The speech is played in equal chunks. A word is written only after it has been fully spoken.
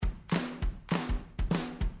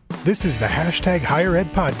This is the Hashtag Higher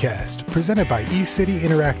Ed podcast, presented by eCity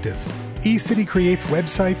Interactive. eCity creates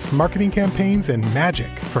websites, marketing campaigns, and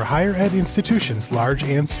magic for higher ed institutions large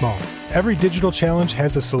and small. Every digital challenge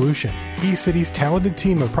has a solution. eCity's talented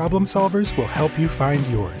team of problem solvers will help you find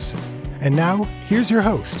yours. And now, here's your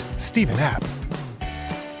host, Stephen App.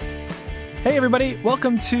 Hey everybody,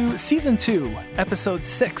 welcome to Season 2, Episode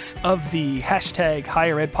 6 of the Hashtag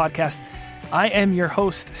Higher Ed podcast. I am your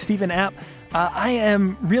host, Stephen App. I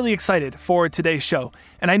am really excited for today's show.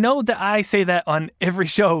 And I know that I say that on every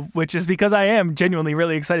show, which is because I am genuinely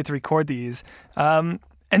really excited to record these.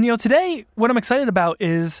 Today, what I'm excited about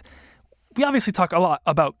is we obviously talk a lot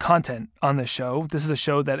about content on this show. This is a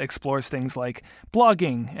show that explores things like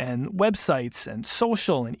blogging and websites and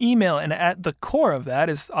social and email. And at the core of that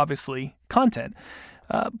is obviously content.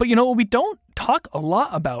 But what we don't talk a lot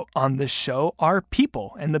about on this show are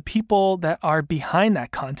people and the people that are behind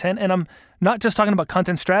that content. And I'm not just talking about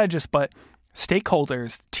content strategists, but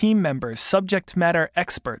stakeholders, team members, subject matter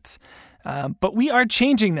experts. But we are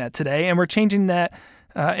changing that today, and we're changing that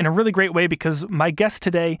in a really great way because my guest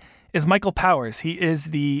today is Michael Powers. He is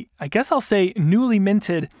the, I guess I'll say, newly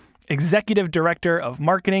minted Executive Director of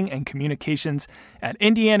Marketing and Communications at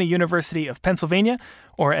Indiana University of Pennsylvania,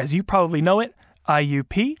 or as you probably know it,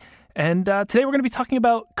 IUP. And today we're going to be talking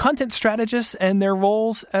about content strategists and their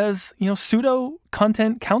roles as, pseudo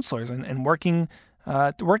content counselors and working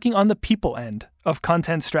on the people end of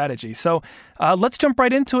content strategy. So let's jump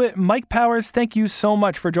right into it. Mike Powers, thank you so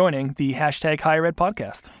much for joining the Hashtag Higher Ed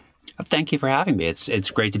podcast. Thank you for having me. It's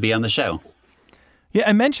great to be on the show. Yeah,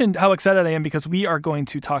 I mentioned how excited I am because we are going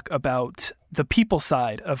to talk about the people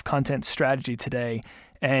side of content strategy today.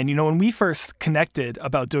 And, when we first connected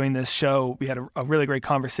about doing this show, we had a really great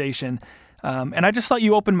conversation. And I just thought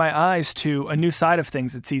you opened my eyes to a new side of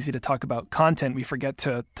things. It's easy to talk about content. We forget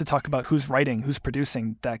to talk about who's writing, who's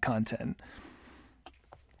producing that content.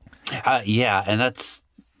 And that's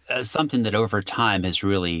something that over time has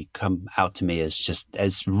really come out to me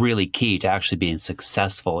as really key to actually being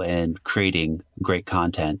successful in creating great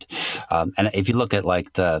content. And if you look at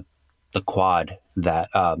like the quad that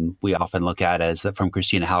we often look at as from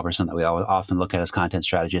Christina Halverson, that we often look at as content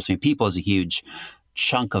strategists. I mean, people is a huge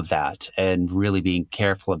chunk of that, and really being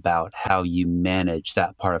careful about how you manage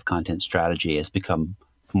that part of content strategy has become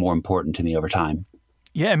more important to me over time.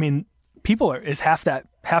 Yeah, I mean, people is half that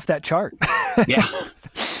chart. Yeah.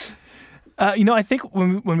 I think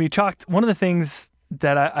when we talked, one of the things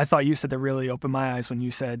that I thought you said that really opened my eyes when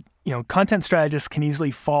you said, content strategists can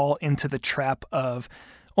easily fall into the trap of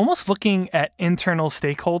almost looking at internal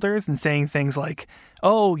stakeholders and saying things like,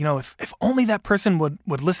 oh, if only that person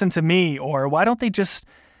would listen to me, or why don't they just,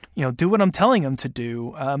 do what I'm telling them to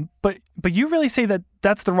do? But you really say that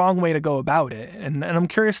that's the wrong way to go about it. And I'm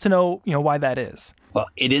curious to know, why that is. Well,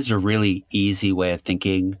 it is a really easy way of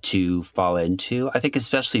thinking to fall into. I think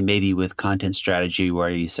especially maybe with content strategy where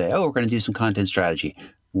you say, oh, we're going to do some content strategy.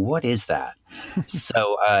 What is that?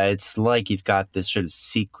 So it's like you've got this sort of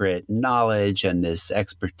secret knowledge and this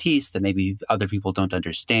expertise that maybe other people don't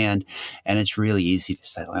understand. And it's really easy to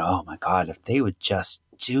say, like, oh my God, if they would just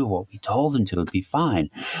do what we told them to, it'd be fine.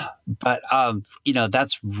 But,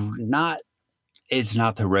 it's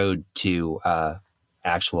not the road to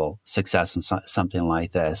actual success in something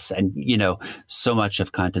like this. And, so much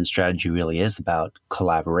of content strategy really is about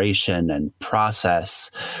collaboration and process.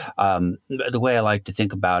 The way I like to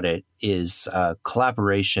think about it is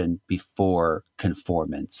collaboration before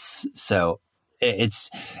conformance. So it's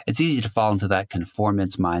easy to fall into that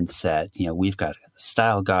conformance mindset. We've got a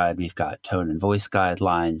style guide, we've got tone and voice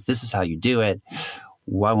guidelines. This is how you do it.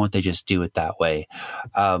 Why won't they just do it that way?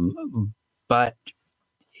 But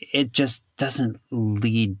it just doesn't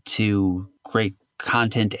lead to great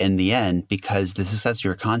content in the end, because the success of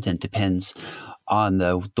your content depends on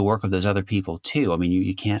the work of those other people too. I mean,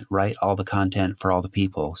 you can't write all the content for all the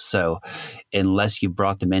people. So unless you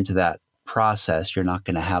brought them into that process, you're not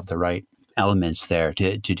going to have the right elements there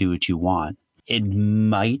to do what you want. It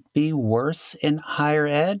might be worse in higher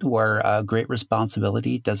ed, where great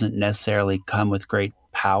responsibility doesn't necessarily come with great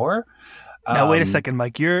power. Now, wait a second,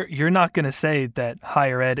 Mike. You're not going to say that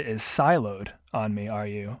higher ed is siloed on me, are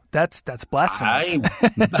you? That's blasphemous.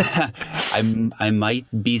 I might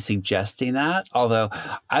be suggesting that, although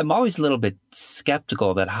I'm always a little bit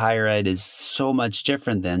skeptical that higher ed is so much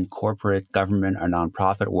different than corporate, government, or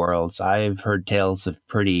nonprofit worlds. I've heard tales of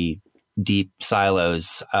pretty deep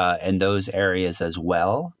silos in those areas as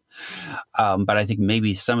well. But I think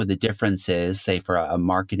maybe some of the differences, say for a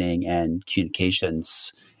marketing and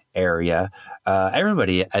communications area,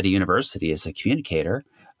 everybody at a university is a communicator.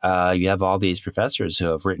 You have all these professors who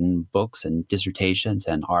have written books and dissertations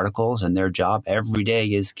and articles, and their job every day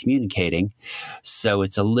is communicating. So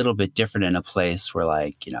it's a little bit different in a place where,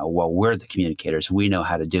 like, well, we're the communicators. We know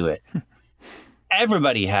how to do it.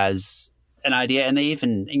 Everybody has an idea, and they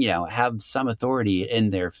even, have some authority in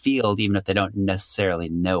their field, even if they don't necessarily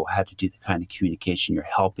know how to do the kind of communication you're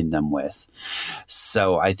helping them with.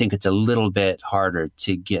 So I think it's a little bit harder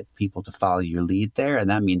to get people to follow your lead there, and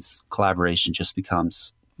that means collaboration just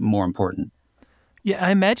becomes more important. Yeah, I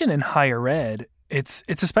imagine in higher ed, it's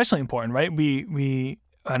especially important, right? We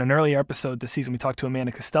on an earlier episode this season, we talked to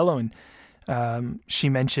Amanda Costello, and she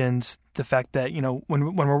mentions the fact that,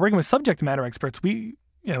 when we're working with subject matter experts, we,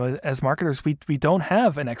 as marketers, we don't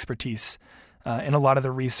have an expertise in a lot of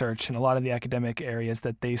the research and a lot of the academic areas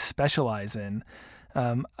that they specialize in.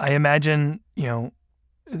 I imagine,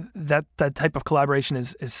 that type of collaboration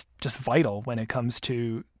is just vital when it comes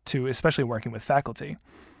to especially working with faculty.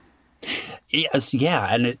 Yes, yeah.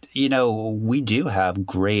 And, we do have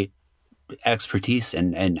great expertise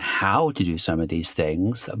in how to do some of these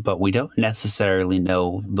things, but we don't necessarily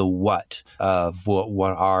know the what of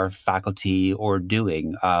what our faculty are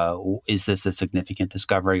doing. Is this a significant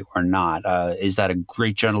discovery or not? Is that a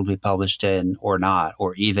great journal to be published in or not?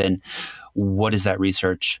 Or even, what is that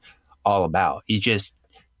research all about? You just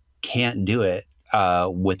can't do it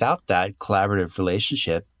without that collaborative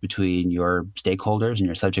relationship between your stakeholders and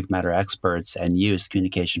your subject matter experts and you as a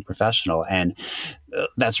communication professional. And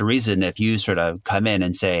that's a reason if you sort of come in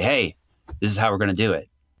and say, hey, this is how we're going to do it,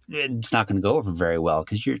 it's not going to go over very well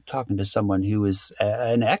because you're talking to someone who is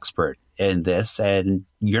an expert in this and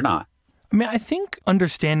you're not. I mean, I think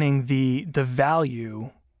understanding the value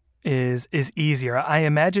is easier. I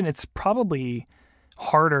imagine it's probably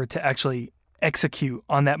harder to actually execute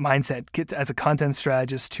on that mindset, get as a content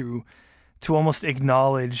strategist to almost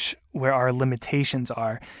acknowledge where our limitations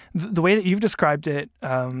are. The way that you've described it,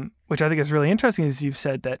 which I think is really interesting, is you've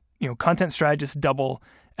said that content strategists double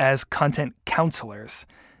as content counselors.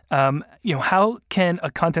 How can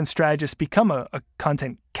a content strategist become a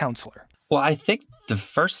content counselor? Well, I think the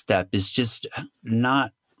first step is just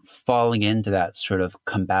not falling into that sort of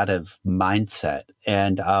combative mindset.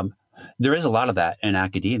 And there is a lot of that in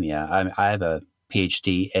academia. I have a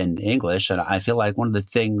PhD in English, and I feel like one of the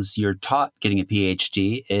things you're taught getting a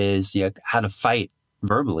PhD is how to fight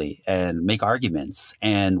verbally and make arguments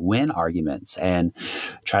and win arguments and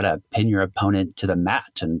try to pin your opponent to the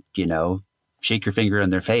mat and, shake your finger in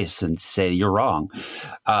their face and say you're wrong.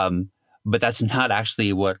 But that's not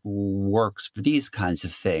actually what works for these kinds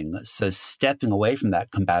of things. So stepping away from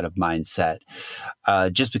that combative mindset,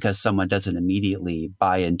 just because someone doesn't immediately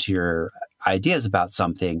buy into your ideas about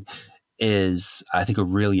something is, I think, a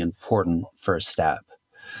really important first step.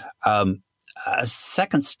 A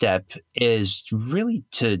second step is really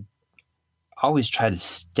to always try to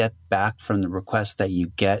step back from the request that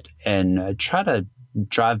you get and try to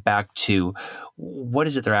drive back to what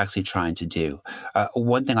is it they're actually trying to do.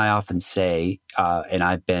 One thing I often say, and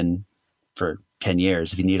I've been for 10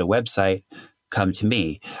 years, if you need a website, come to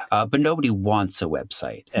me. But nobody wants a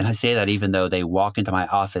website. And I say that even though they walk into my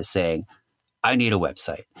office saying, I need a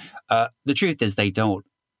website. The truth is they don't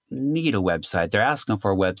need a website. They're asking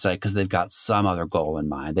for a website because they've got some other goal in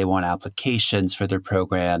mind. They want applications for their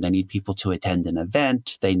program. They need people to attend an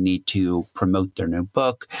event. They need to promote their new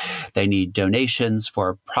book. They need donations for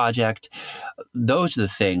a project. Those are the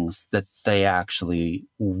things that they actually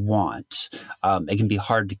want. It can be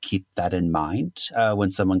hard to keep that in mind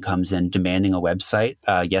when someone comes in demanding a website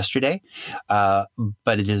yesterday. But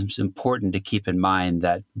it is important to keep in mind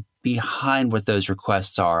that behind what those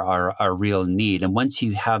requests are a real need. And once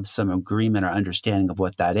you have some agreement or understanding of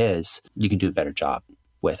what that is, you can do a better job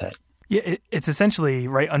with it. Yeah, it's essentially,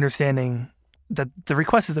 right, understanding that the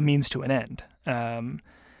request is a means to an end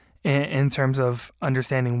in terms of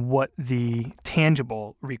understanding what the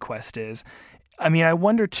tangible request is. I mean, I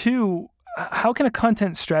wonder, too, how can a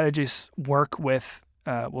content strategist work with,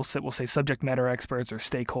 we'll say subject matter experts or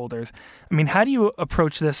stakeholders? I mean, how do you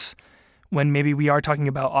approach this when maybe we are talking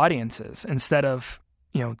about audiences instead of,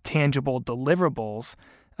 tangible deliverables?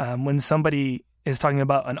 When somebody is talking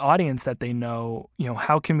about an audience that they know,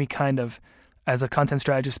 how can we kind of, as a content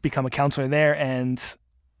strategist, become a counselor there and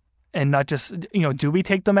not just, do we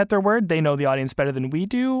take them at their word? They know the audience better than we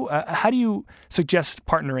do. How do you suggest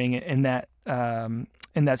partnering in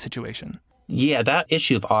that situation? Yeah, that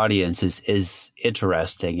issue of audience is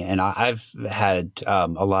interesting. And I've had a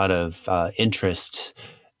lot of interest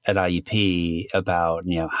at IUP about,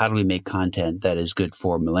 how do we make content that is good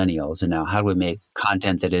for millennials? And now how do we make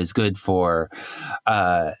content that is good for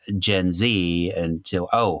Gen Z? And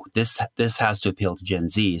this has to appeal to Gen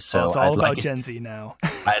Z. So it's all about Gen Z now.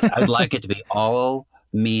 I'd like it to be all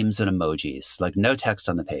memes and emojis, like no text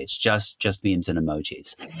on the page, just memes and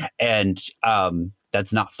emojis. And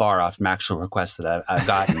that's not far off from actual requests that I've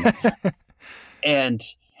gotten. And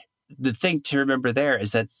the thing to remember there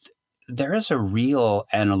is that there is a real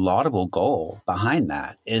and a laudable goal behind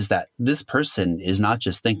that, is that this person is not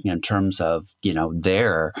just thinking in terms of,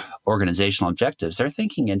 their organizational objectives. They're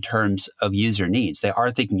thinking in terms of user needs. They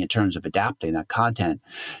are thinking in terms of adapting that content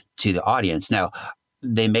to the audience. Now,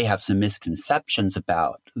 they may have some misconceptions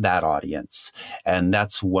about that audience, and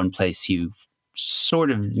that's one place you sort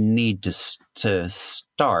of need to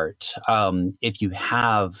start. If you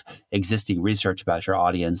have existing research about your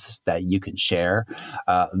audience that you can share,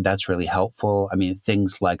 that's really helpful. I mean,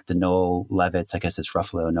 things like the Noel Levitz, I guess it's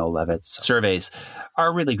Ruffalo Noel Levitz surveys,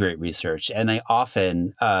 are really great research, and they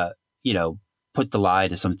often, put the lie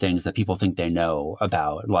to some things that people think they know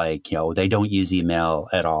about, like, they don't use email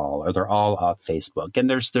at all, or they're all off Facebook. And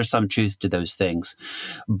there's some truth to those things,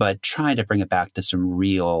 but trying to bring it back to some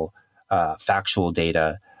real factual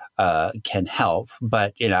data can help.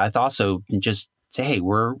 But I'd also just say, hey,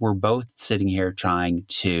 we're both sitting here trying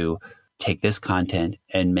to take this content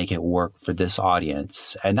and make it work for this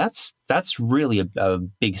audience, and that's really a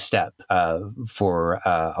big step for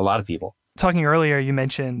a lot of people. Talking earlier, you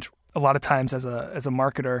mentioned a lot of times as a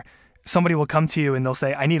marketer, somebody will come to you and they'll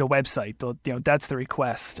say, "I need a website." That's the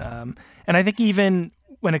request, and I think even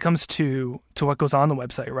when it comes to what goes on the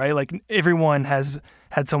website, right? Like everyone has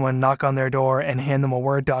had someone knock on their door and hand them a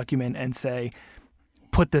Word document and say,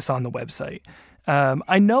 put this on the website.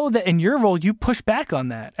 I know that in your role, you push back on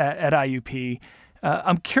that at IUP.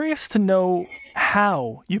 I'm curious to know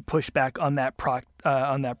how you push back on that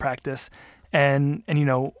practice and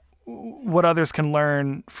what others can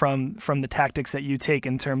learn from the tactics that you take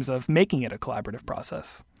in terms of making it a collaborative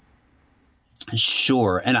process.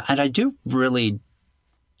 Sure. And I do really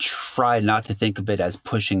try not to think of it as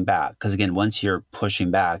pushing back, because again, once you're pushing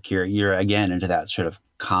back, you're again into that sort of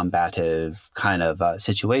combative kind of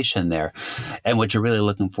situation there. And what you're really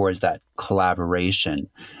looking for is that collaboration.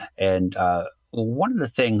 And one of the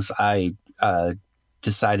things I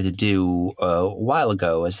decided to do a while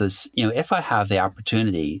ago is this, if I have the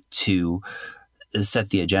opportunity to set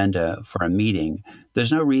the agenda for a meeting,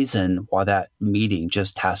 there's no reason why that meeting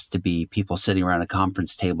just has to be people sitting around a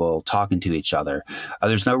conference table talking to each other.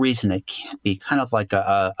 There's no reason it can't be kind of like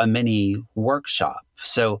a mini workshop.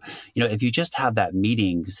 So, if you just have that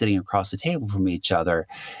meeting sitting across the table from each other,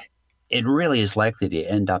 it really is likely to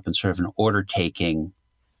end up in sort of an order-taking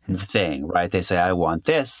thing, right? They say, I want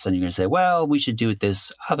this, and you're going to say, well, we should do it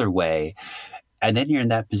this other way. And then you're in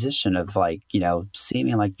that position of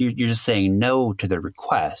seeming like you're just saying no to the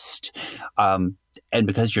request. And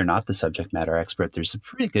because you're not the subject matter expert, there's a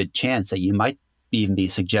pretty good chance that you might even be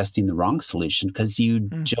suggesting the wrong solution because you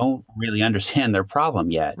don't really understand their problem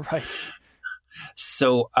yet. Right.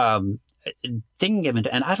 So thinking of it,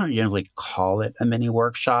 and I don't generally call it a mini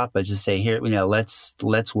workshop, but just say, here, let's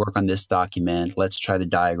work on this document. Let's try to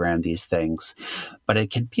diagram these things. But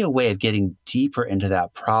it can be a way of getting deeper into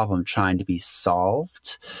that problem trying to be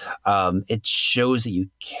solved. It shows that you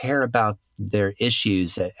care about their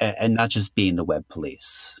issues and not just being the web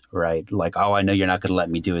police, right? Like, oh, I know you're not going to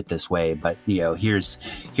let me do it this way, but here's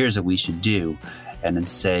what we should do. And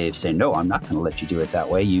instead of saying, no, I'm not going to let you do it that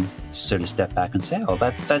way, you sort of step back and say, oh,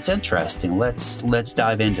 that's interesting. Let's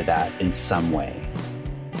dive into that in some way.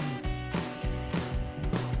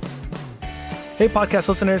 Hey, podcast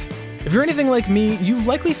listeners. If you're anything like me, you've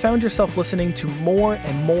likely found yourself listening to more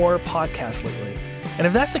and more podcasts lately. And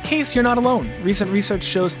if that's the case, you're not alone. Recent research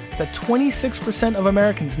shows that 26% of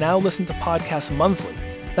Americans now listen to podcasts monthly.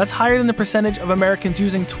 That's higher than the percentage of Americans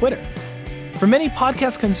using Twitter. For many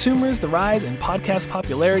podcast consumers, the rise in podcast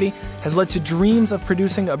popularity has led to dreams of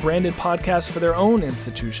producing a branded podcast for their own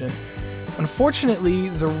institution. Unfortunately,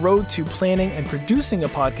 the road to planning and producing a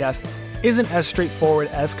podcast isn't as straightforward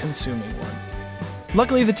as consuming one.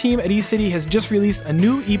 Luckily, the team at eCity has just released a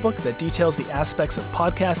new ebook that details the aspects of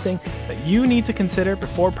podcasting that you need to consider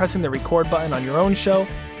before pressing the record button on your own show,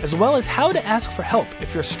 as well as how to ask for help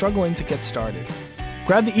if you're struggling to get started.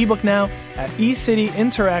 Grab the ebook now at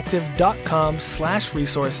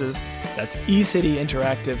ecityinteractive.com/resources. That's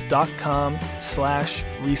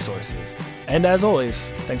ecityinteractive.com/resources. And as always,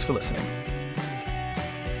 thanks for listening.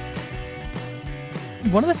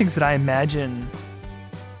 One of the things that I imagine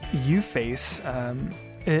you face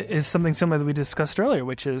is something similar that we discussed earlier,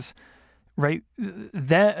 which is right?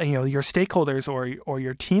 That, your stakeholders or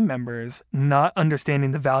your team members not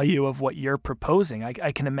understanding the value of what you're proposing.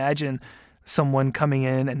 I can imagine someone coming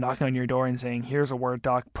in and knocking on your door and saying, here's a Word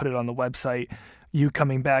doc, put it on the website. You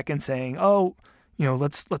coming back and saying, oh,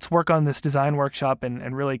 let's work on this design workshop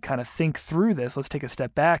and really kind of think through this. Let's take a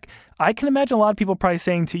step back. I can imagine a lot of people probably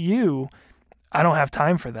saying to you, I don't have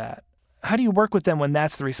time for that. How do you work with them when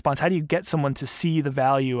that's the response? How do you get someone to see the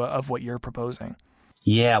value of what you're proposing?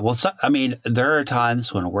 Yeah, well, there are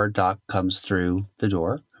times when a Word doc comes through the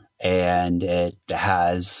door and it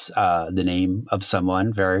has the name of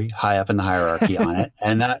someone very high up in the hierarchy on it.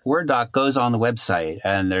 And that Word doc goes on the website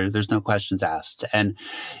and there's no questions asked. And,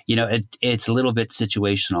 it's a little bit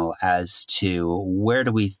situational as to where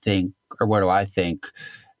do we think, or where do I think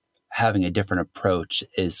having a different approach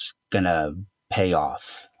is going to pay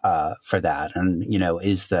off for that. And,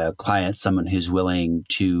 is the client someone who's willing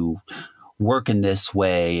to work in this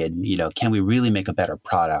way, and can we really make a better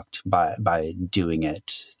product by doing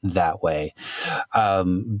it that way?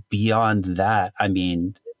 Beyond that,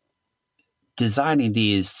 designing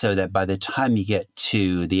these so that by the time you get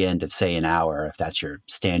to the end of, say, an hour, if that's your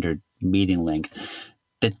standard meeting length,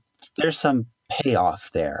 that there's some payoff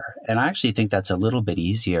there. And I actually think that's a little bit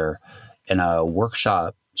easier in a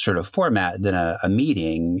workshop sort of format than a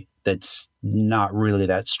meeting that's not really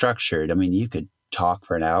that structured. You could talk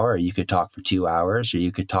for an hour, or you could talk for 2 hours, or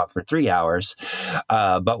you could talk for 3 hours.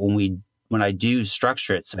 But when I do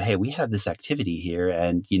structure it, so, hey, we have this activity here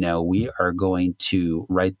and, we are going to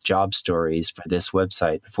write job stories for this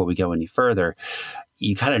website before we go any further,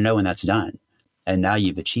 you kind of know when that's done. And now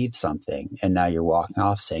you've achieved something. And now you're walking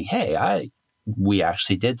off saying, hey, we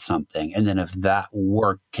actually did something. And then if that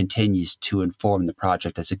work continues to inform the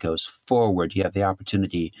project as it goes forward, you have the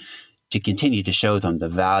opportunity to continue to show them the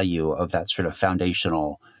value of that sort of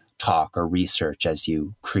foundational talk or research as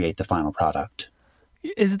you create the final product.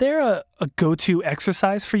 Is there a go-to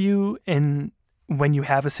exercise for you when you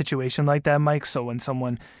have a situation like that, Mike? So when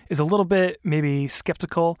someone is a little bit maybe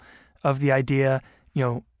skeptical of the idea,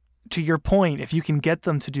 to your point, if you can get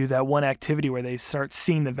them to do that one activity where they start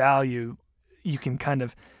seeing the value, you can kind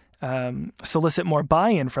of solicit more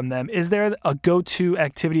buy-in from them. Is there a go-to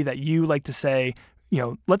activity that you like to say,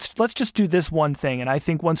 let's just do this one thing, and I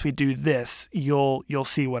think once we do this, you'll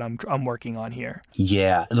see what I'm working on here?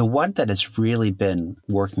 Yeah, the one that has really been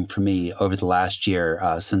working for me over the last year,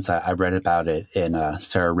 since I read about it in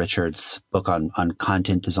Sarah Richards' book on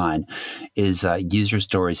content design, is user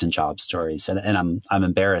stories and job stories. And I'm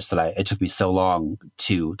embarrassed that it took me so long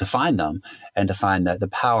to find them and to find the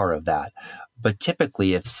power of that. But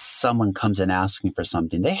typically, if someone comes in asking for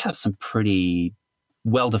something, they have some pretty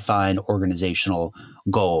well-defined organizational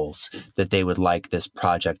goals that they would like this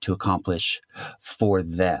project to accomplish for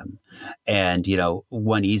them. And,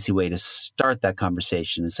 one easy way to start that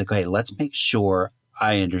conversation is like, okay, let's make sure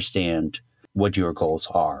I understand what your goals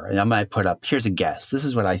are. And I might put up, here's a guess. This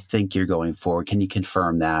is what I think you're going for. Can you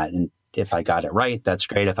confirm that? And if I got it right, that's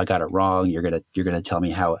great. If I got it wrong, you're gonna tell me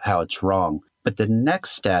how it's wrong. But the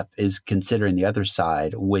next step is considering the other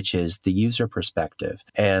side, which is the user perspective.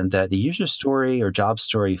 And the user story or job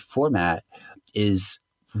story format is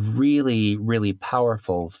really, really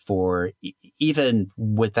powerful for even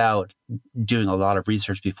without doing a lot of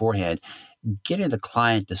research beforehand, getting the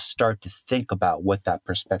client to start to think about what that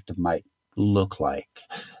perspective might look like.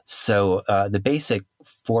 So the basic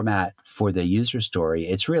format for the user story,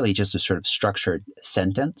 it's really just a sort of structured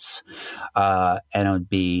sentence. And it would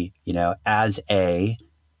be, as a,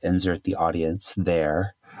 insert the audience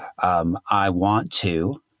there, I want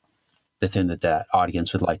to, the thing that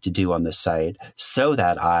audience would like to do on the site, so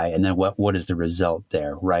that and then what is the result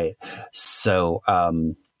there, right? So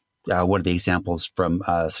one of the examples from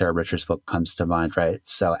Sarah Richards' book comes to mind, right?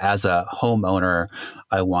 So as a homeowner,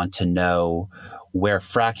 I want to know where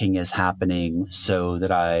fracking is happening so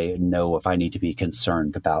that I know if I need to be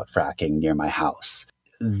concerned about fracking near my house.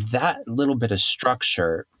 That little bit of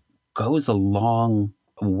structure goes a long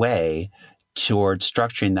way toward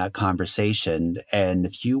structuring that conversation. And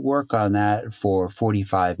if you work on that for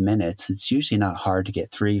 45 minutes, it's usually not hard to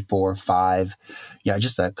get 3, 4, 5,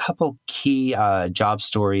 just a couple key job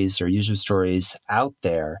stories or user stories out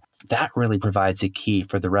there. That really provides a key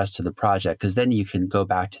for the rest of the project, because then you can go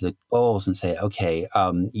back to the goals and say, okay,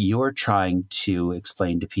 you're trying to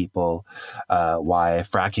explain to people why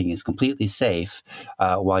fracking is completely safe,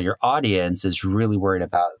 while your audience is really worried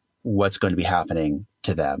about what's going to be happening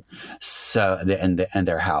to them, and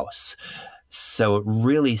their house. So it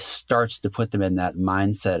really starts to put them in that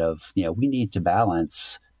mindset of, we need to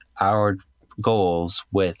balance our goals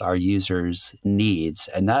with our users' needs,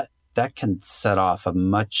 and that that can set off a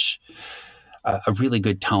really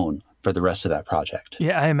good tone for the rest of that project.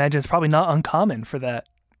 Yeah, I imagine it's probably not uncommon for that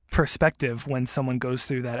perspective when someone goes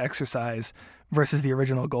through that exercise versus the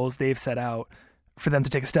original goals they've set out, for them to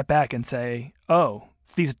take a step back and say, oh,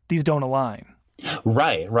 these don't align.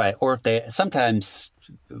 Right. Or if sometimes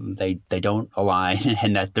they don't align,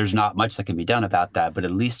 and that there's not much that can be done about that, but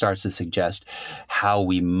at least starts to suggest how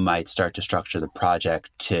we might start to structure the project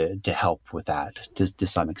to help with that to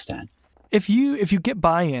some extent. If you get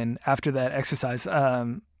buy-in after that exercise,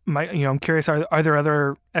 I'm curious, are there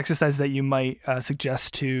other exercises that you might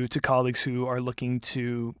suggest to colleagues who are looking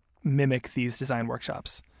to mimic these design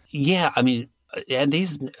workshops? Yeah, I mean, and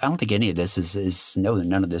I don't think any of this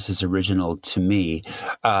none of this is original to me.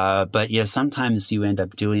 But sometimes you end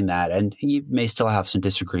up doing that, and you may still have some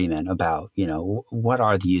disagreement about, what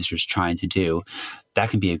are the users trying to do. That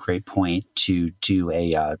can be a great point to do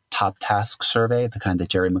a top task survey, the kind that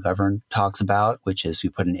Jerry McGovern talks about, which is we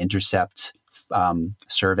put an intercept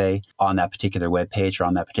survey on that particular webpage or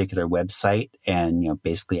on that particular website, and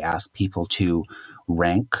basically ask people to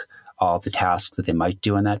rank all the tasks that they might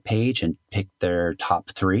do on that page and pick their top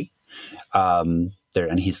 3. And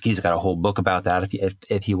he's got a whole book about that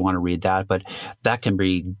if you want to read that. But that can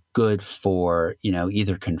be good for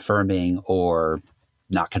either confirming or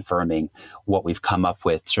not confirming what we've come up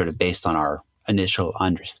with, sort of based on our initial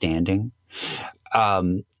understanding.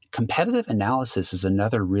 Competitive analysis is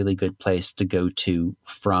another really good place to go to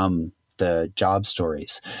from the job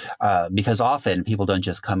stories, because often people don't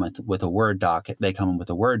just come with a Word doc. They come in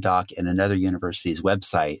with a Word doc in another university's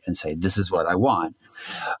website and say, this is what I want.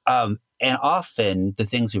 And often the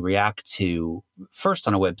things we react to first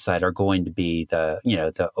on a website are going to be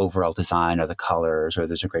the overall design or the colors, or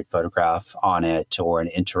there's a great photograph on it or an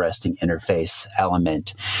interesting interface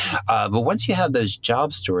element. But once you have those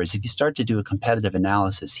job stories, if you start to do a competitive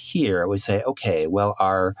analysis here, we say, okay, well,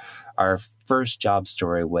 our first job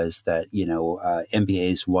story was that,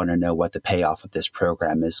 MBAs want to know what the payoff of this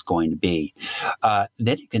program is going to be.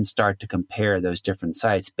 Then you can start to compare those different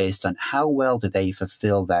sites based on how well do they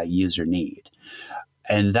fulfill that user need.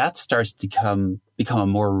 And that starts to become a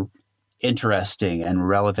more interesting and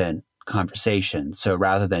relevant conversation. So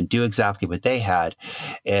rather than do exactly what they had,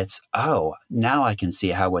 it's, now I can see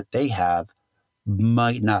how what they have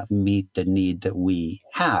might not meet the need that we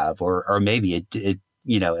have, or maybe it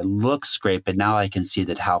looks great, but now I can see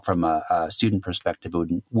that how from a student perspective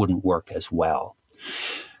it wouldn't work as well.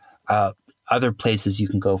 Other places you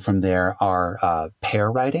can go from there are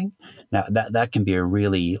pair writing. Now that can be a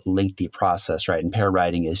really lengthy process, right? And pair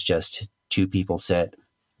writing is just 2 people sit,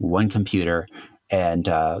 1 computer, and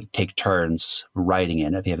take turns writing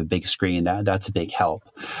in. If you have a big screen, that's a big help.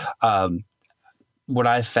 What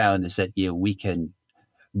I've found is that we can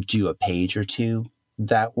do a page or 2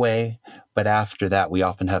 that way, but after that, we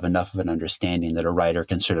often have enough of an understanding that a writer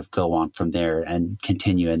can sort of go on from there and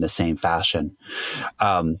continue in the same fashion.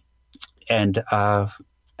 And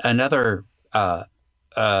another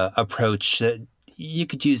approach that you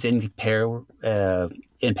could use in pair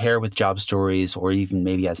with job stories, or even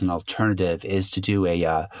maybe as an alternative, is to do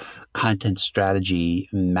a content strategy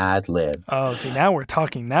Mad Lib. Oh, see, now we're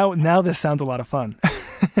talking. Now this sounds a lot of fun.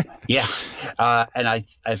 Yeah, and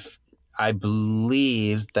I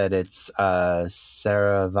believe that it's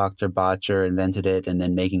Sarah Wachter-Bottcher invented it, and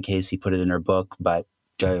then Megan Casey put it in her book. But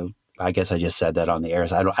I guess I just said that on the air.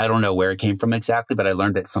 So I don't know where it came from exactly, but I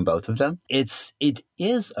learned it from both of them. It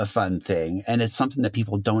is a fun thing, and it's something that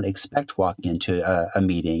people don't expect walking into a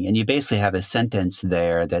meeting. And you basically have a sentence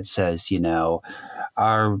there that says,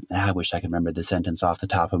 I wish I could remember the sentence off the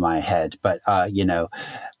top of my head, but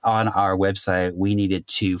on our website, we needed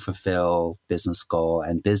to fulfill business goal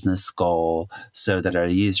and business goal so that our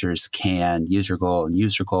users can user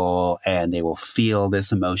goal, and they will feel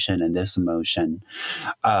this emotion and this emotion.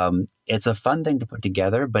 It's a fun thing to put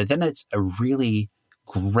together, but then it's a really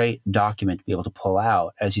great document to be able to pull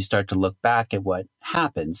out as you start to look back at what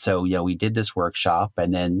happened. So, we did this workshop,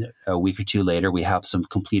 and then a week or 2 later, we have some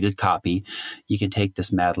completed copy. You can take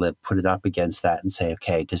this Mad Lib, put it up against that, and say,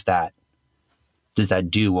 okay, does that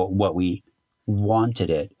do what we wanted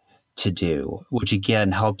it to do? Which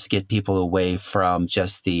again helps get people away from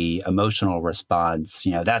just the emotional response.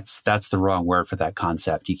 That's the wrong word for that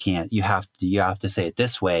concept. You have to say it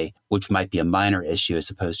this way, which might be a minor issue as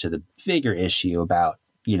opposed to the bigger issue about,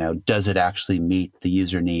 does it actually meet the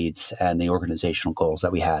user needs and the organizational goals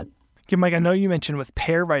that we had? Okay, Mike, I know you mentioned with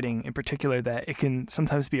pair writing in particular that it can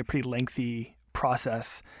sometimes be a pretty lengthy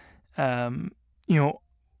process. If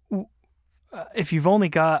you've only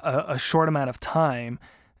got a short amount of time,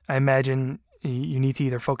 I imagine you need to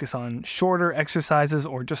either focus on shorter exercises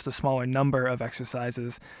or just a smaller number of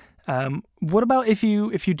exercises. What about if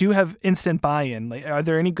you do have instant buy-in? Like, are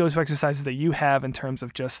there any go-to exercises that you have in terms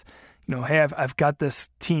of just, hey, I've got this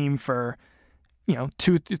team for,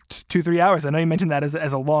 2-3 hours. I know you mentioned that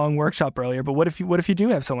as a long workshop earlier, but what if you do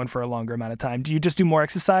have someone for a longer amount of time? Do you just do more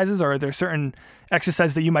exercises, or are there certain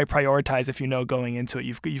exercises that you might prioritize if going into it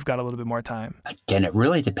you've got a little bit more time? Again, it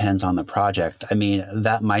really depends on the project. I mean,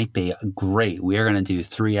 that might be great. We're going to do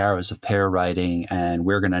 3 hours of pair writing and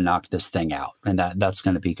we're going to knock this thing out, and that's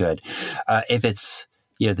going to be good. If it's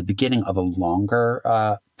the beginning of a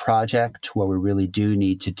longer project where we really do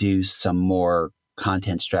need to do some more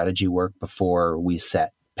content strategy work before we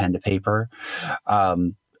set pen to paper,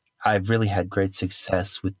 I've really had great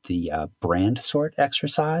success with the brand sort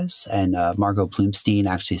exercise, and Margot Blumstein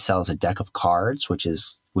actually sells a deck of cards, which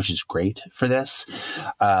is great for this.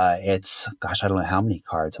 It's, I don't know how many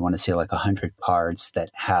cards. I want to say like 100 cards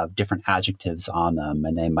that have different adjectives on them,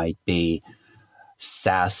 and they might be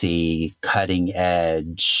sassy, cutting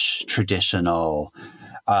edge, traditional.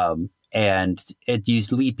 And you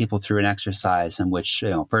lead people through an exercise in which,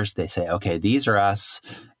 first they say, okay, these are us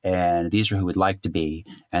and these are who we'd like to be,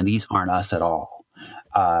 and these aren't us at all.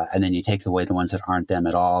 And then you take away the ones that aren't them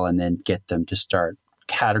at all, and then get them to start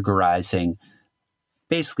categorizing,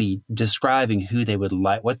 basically describing who they would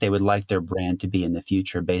like, what they would like their brand to be in the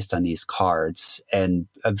future based on these cards, and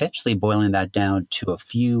eventually boiling that down to a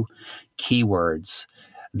few keywords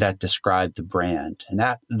that describe the brand. And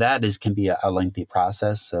that can be a lengthy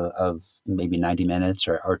process of maybe 90 minutes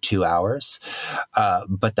or 2 hours.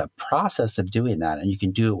 But the process of doing that, and you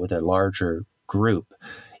can do it with a larger group,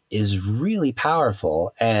 is really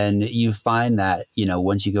powerful. And you find that,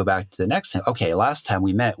 once you go back to the next time, okay, last time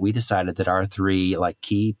we met, we decided that our 3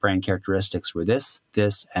 key brand characteristics were this,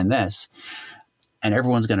 this, and this. And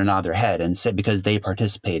everyone's going to nod their head and say, because they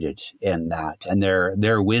participated in that, and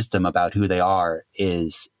their wisdom about who they are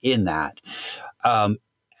is in that. And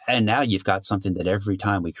now you've got something that every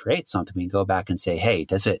time we create something, we can go back and say, hey,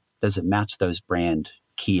 does it match those brand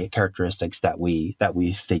key characteristics that we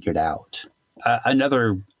figured out?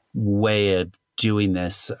 Another way of doing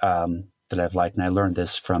this that I've liked, and I learned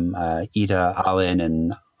this from Ida Allen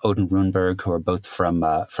and Odin Rundberg, who are both from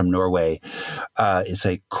Norway, is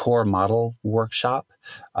a core model workshop.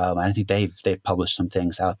 I think they've published some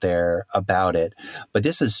things out there about it, but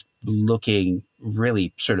this is looking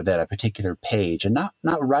really sort of at a particular page and not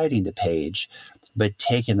writing the page, but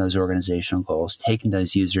taking those organizational goals, taking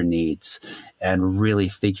those user needs, and really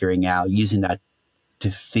using that to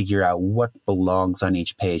figure out what belongs on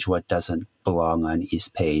each page, what doesn't belong on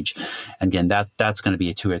each page. And again, that's going to be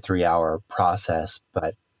a 2 or 3 hour process,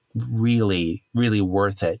 but really, really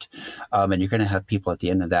worth it. And you're going to have people at the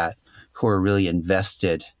end of that who are really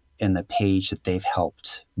invested in the page that they've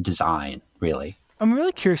helped design, really. I'm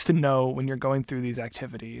really curious to know, when you're going through these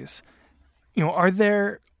activities, are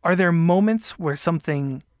there moments where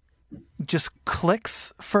something just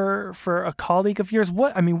clicks for a colleague of yours?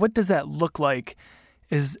 What does that look like?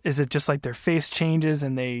 Is it just like their face changes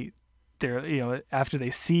and they're after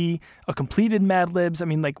they see a completed Mad Libs?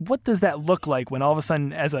 What does that look like when all of a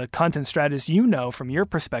sudden, as a content strategist, from your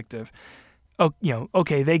perspective,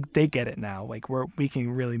 okay, they get it now. We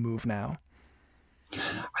can really move now.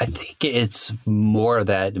 I think it's more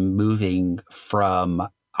that moving from,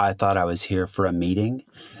 I thought I was here for a meeting,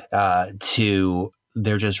 to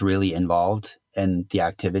they're just really involved in the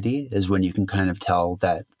activity, is when you can kind of tell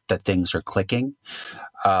that things are clicking.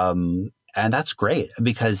 And that's great,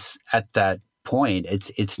 because at that point,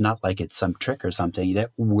 it's not like it's some trick or something.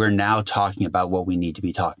 That we're now talking about what we need to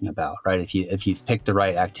be talking about, right? If you've picked the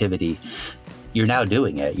right activity, you're now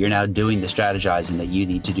doing it. You're now doing the strategizing that you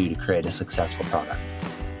need to do to create a successful product.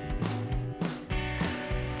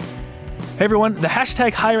 Hey everyone, the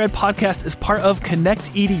 #HireEd podcast is part of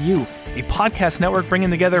Connect EDU, a podcast network bringing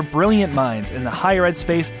together brilliant minds in the higher ed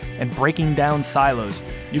space and breaking down silos.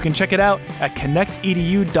 You can check it out at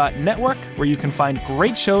connectedu.network, where you can find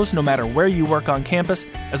great shows no matter where you work on campus,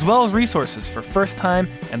 as well as resources for first-time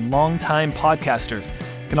and long-time podcasters.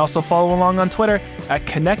 You can also follow along on Twitter at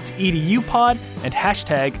ConnectEDUPod and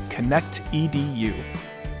 #ConnectEDU.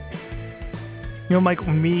 Mike,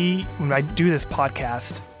 when I do this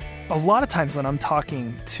podcast, a lot of times when I'm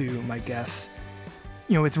talking to my guests,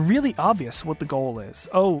 it's really obvious what the goal is.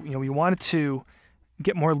 We wanted to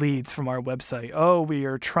get more leads from our website. We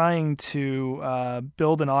are trying to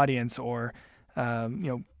build an audience, or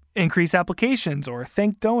increase applications, or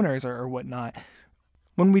thank donors, or whatnot.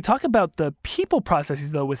 When we talk about the people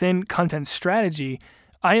processes, though, within content strategy,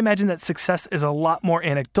 I imagine that success is a lot more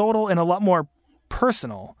anecdotal and a lot more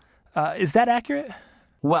personal. Is that accurate?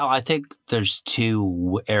 Well, I think there's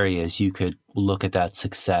two areas you could look at that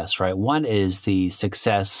success, right? One is the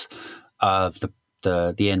success of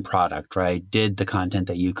the end product, right? Did the content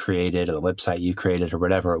that you created or the website you created or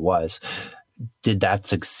whatever it was, did that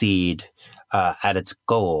succeed at its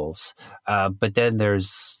goals? But then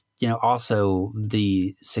there's also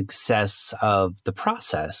the success of the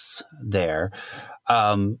process there.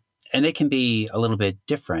 And they can be a little bit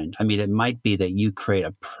different. I mean, it might be that you create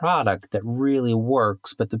a product that really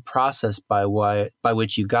works, but the process by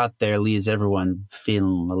which you got there leaves everyone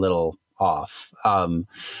feeling a little off.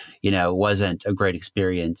 Wasn't a great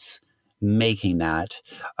experience making that,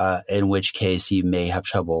 in which case you may have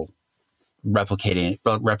trouble replicating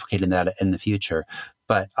that in the future.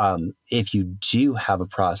 But if you do have a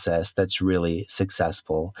process that's really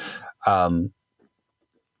successful,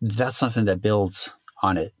 that's something that builds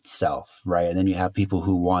on itself, right? And then you have people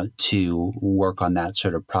who want to work on that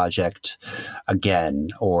sort of project again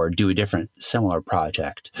or do a different similar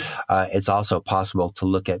project. It's also possible to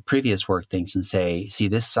look at previous work things and say, see,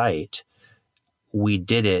 this site, we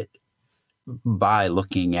did it by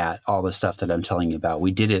looking at all the stuff that I'm telling you about. We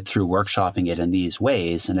did it through workshopping it in these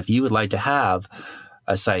ways. And if you would like to have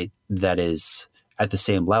a site that is at the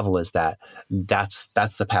same level as that, that's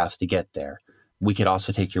the path to get there. We could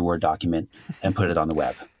also take your Word document and put it on the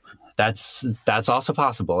web. That's also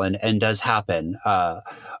possible and does happen.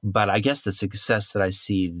 But I guess the success that I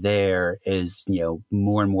see there is,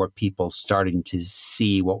 more and more people starting to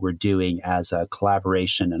see what we're doing as a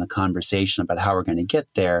collaboration and a conversation about how we're going to get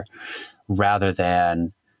there rather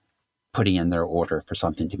than putting in their order for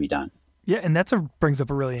something to be done. Yeah, and that brings up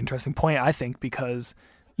a really interesting point, I think, because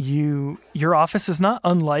your office is not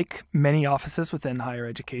unlike many offices within higher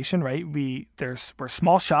education, right? We're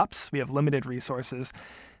small shops. We have limited resources.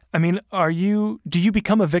 I mean, do you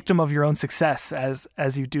become a victim of your own success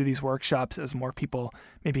as you do these workshops, as more people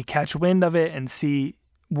maybe catch wind of it and see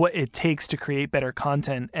what it takes to create better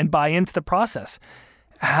content and buy into the process?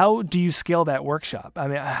 How do you scale that workshop? I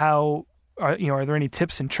mean, are there any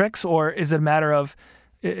tips and tricks, or is it a matter of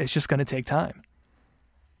it's just going to take time?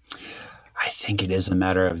 I think it is a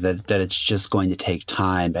matter of that it's just going to take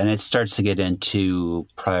time, and it starts to get into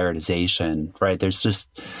prioritization, right? There's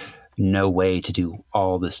just no way to do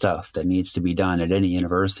all the stuff that needs to be done at any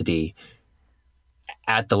university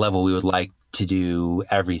at the level we would like to do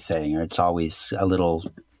everything, or it's always a little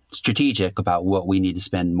strategic about what we need to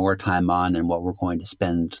spend more time on and what we're going to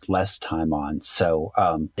spend less time on. So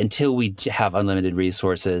until we have unlimited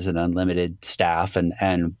resources and unlimited staff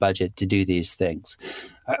and budget to do these things,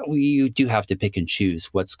 you do have to pick and choose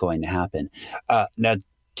what's going to happen. Now,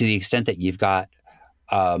 to the extent that you've got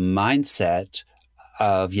a mindset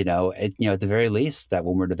of, at the very least, that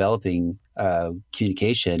when we're developing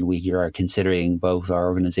communication, we are considering both our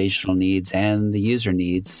organizational needs and the user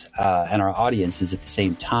needs and our audiences at the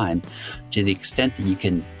same time. To the extent that you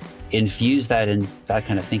can infuse that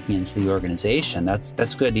kind of thinking into the organization,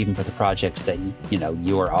 that's good even for the projects that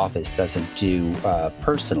your office doesn't do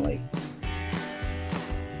personally.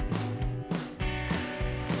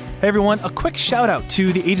 Hey everyone, a quick shout out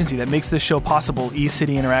to the agency that makes this show possible,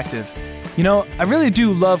 eCity Interactive. I really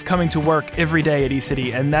do love coming to work every day at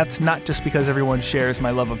eCity, and that's not just because everyone shares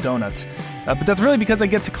my love of donuts, but that's really because I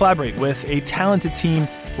get to collaborate with a talented team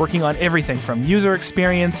working on everything from user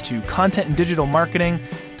experience to content and digital marketing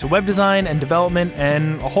to web design and development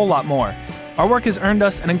and a whole lot more. Our work has earned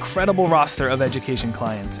us an incredible roster of education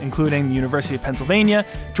clients, including the University of Pennsylvania,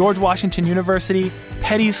 George Washington University,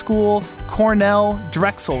 Petty School, Cornell,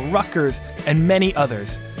 Drexel, Rutgers, and many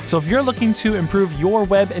others. So if you're looking to improve your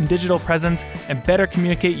web and digital presence and better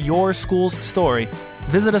communicate your school's story,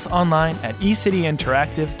 visit us online at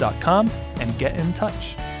ecityinteractive.com and get in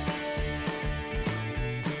touch.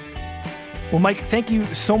 Well, Mike, thank you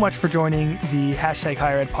so much for joining the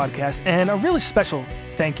 #HireEd podcast, and a really special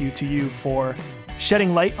thank you to you for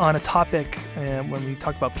shedding light on a topic when we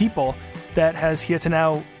talk about people that has here to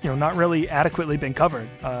now, not really adequately been covered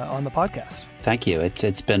on the podcast. Thank you.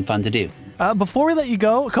 It's been fun to do. Before we let you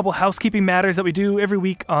go, a couple housekeeping matters that we do every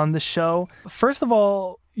week on the show. First of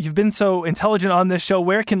all, you've been so intelligent on this show.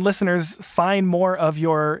 Where can listeners find more of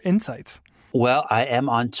your insights? Well, I am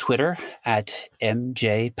on Twitter at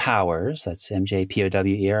MJ Powers. That's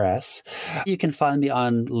MJPOWERS. You can find me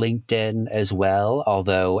on LinkedIn as well,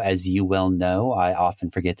 although, as you well know, I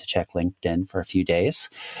often forget to check LinkedIn for a few days.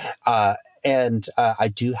 And I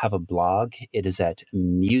do have a blog. It is at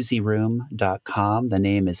musyroom.com. The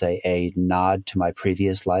name is a nod to my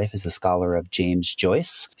previous life as a scholar of James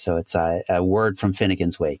Joyce. So it's a word from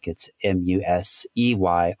Finnegan's Wake. It's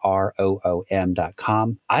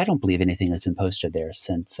museyroom.com. I don't believe anything has been posted there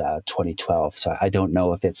since 2012. So I don't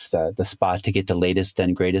know if it's the spot to get the latest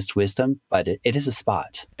and greatest wisdom, but it is a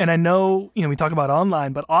spot. And I know, we talk about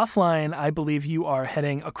online, but offline, I believe you are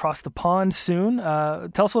heading across the pond soon.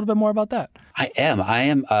 Tell us a little bit more about that. I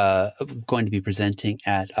am going to be presenting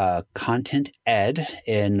at Content Ed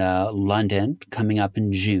in London coming up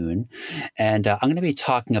in June. And I'm going to be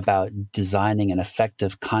talking about designing an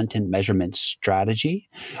effective content measurement strategy.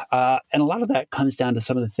 And a lot of that comes down to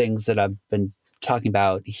some of the things that I've been talking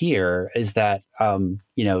about here is that,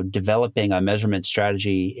 developing a measurement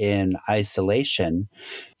strategy in isolation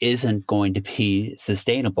isn't going to be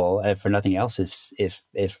sustainable, for nothing else,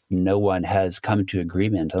 if no one has come to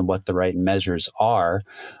agreement on what the right measures are.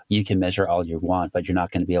 You can measure all you want, but you're not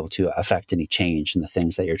going to be able to affect any change in the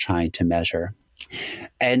things that you're trying to measure.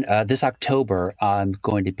 And this October, I'm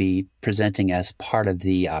going to be presenting as part of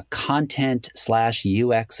the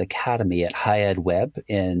Content/UX Academy at High Ed Web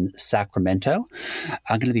in Sacramento.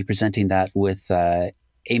 I'm going to be presenting that with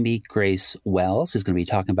Amy Grace Wells, who's going to be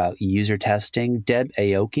talking about user testing, Deb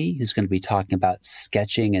Aoki, who's going to be talking about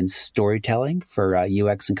sketching and storytelling for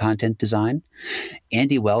UX and content design.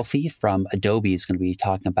 Andy Welfie from Adobe is going to be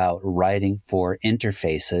talking about writing for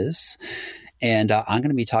interfaces. And I'm going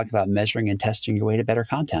to be talking about measuring and testing your way to better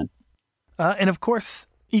content. And of course,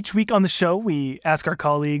 each week on the show, we ask our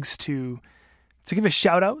colleagues to give a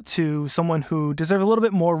shout out to someone who deserves a little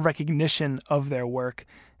bit more recognition of their work.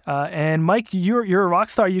 And Mike, you're a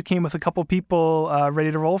rock star. You came with a couple people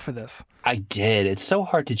ready to roll for this. I did. It's so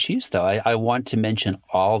hard to choose, though. I want to mention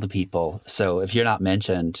all the people. So if you're not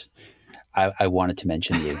mentioned, I wanted to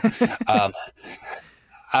mention you.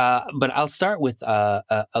 But I'll start with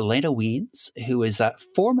Elena Weens, who is a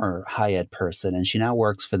former High Ed person, and she now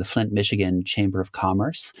works for the Flint, Michigan Chamber of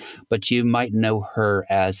Commerce. But you might know her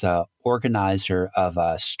as an organizer of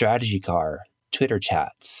Strategy Car Twitter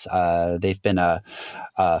chats. They've been a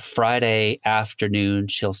Friday afternoon.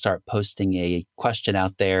 She'll start posting a question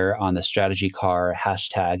out there on the Strategy Car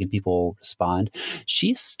hashtag, and people respond.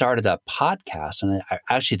 She started a podcast, and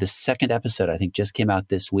actually the second episode, I think, just came out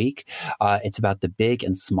this week. It's about the big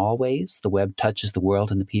and small ways the web touches the world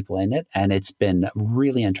and the people in it, and it's been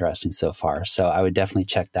really interesting so far. So I would definitely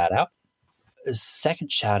check that out. The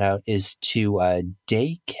second shout out is to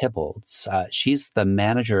Day Kibbles. She's the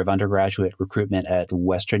manager of undergraduate recruitment at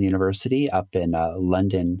Western University up in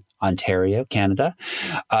London, Ontario, Canada.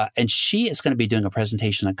 And she is going to be doing a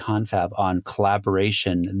presentation at Confab on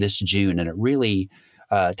collaboration this June. And it really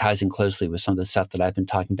ties in closely with some of the stuff that I've been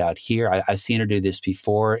talking about here. I've seen her do this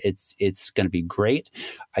before. It's going to be great.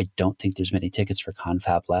 I don't think there's many tickets for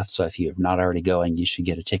Confab left. So if you're not already going, you should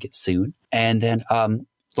get a ticket soon. And then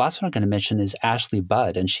the last one I'm going to mention is Ashley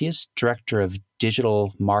Budd, and she is Director of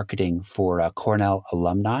Digital Marketing for Cornell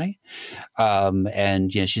Alumni.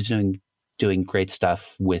 And she's been doing great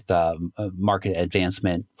stuff with market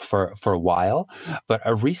advancement for a while. But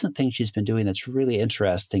a recent thing she's been doing that's really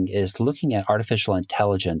interesting is looking at artificial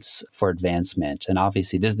intelligence for advancement. And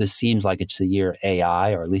obviously, this seems like it's the year of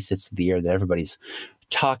AI, or at least it's the year that everybody's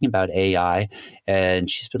talking about AI. And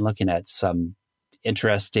she's been looking at some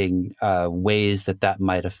interesting ways that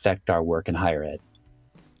might affect our work in higher ed.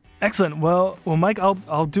 Excellent. Well, Mike,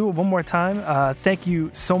 I'll do it one more time. Thank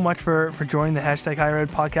you so much for joining the Higher Ed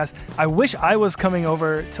podcast. I wish I was coming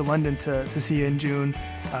over to London to see you in June,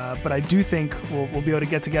 but I do think we'll be able to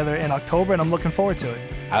get together in October, and I'm looking forward to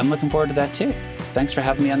it. I'm looking forward to that too. Thanks for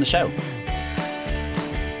having me on the show.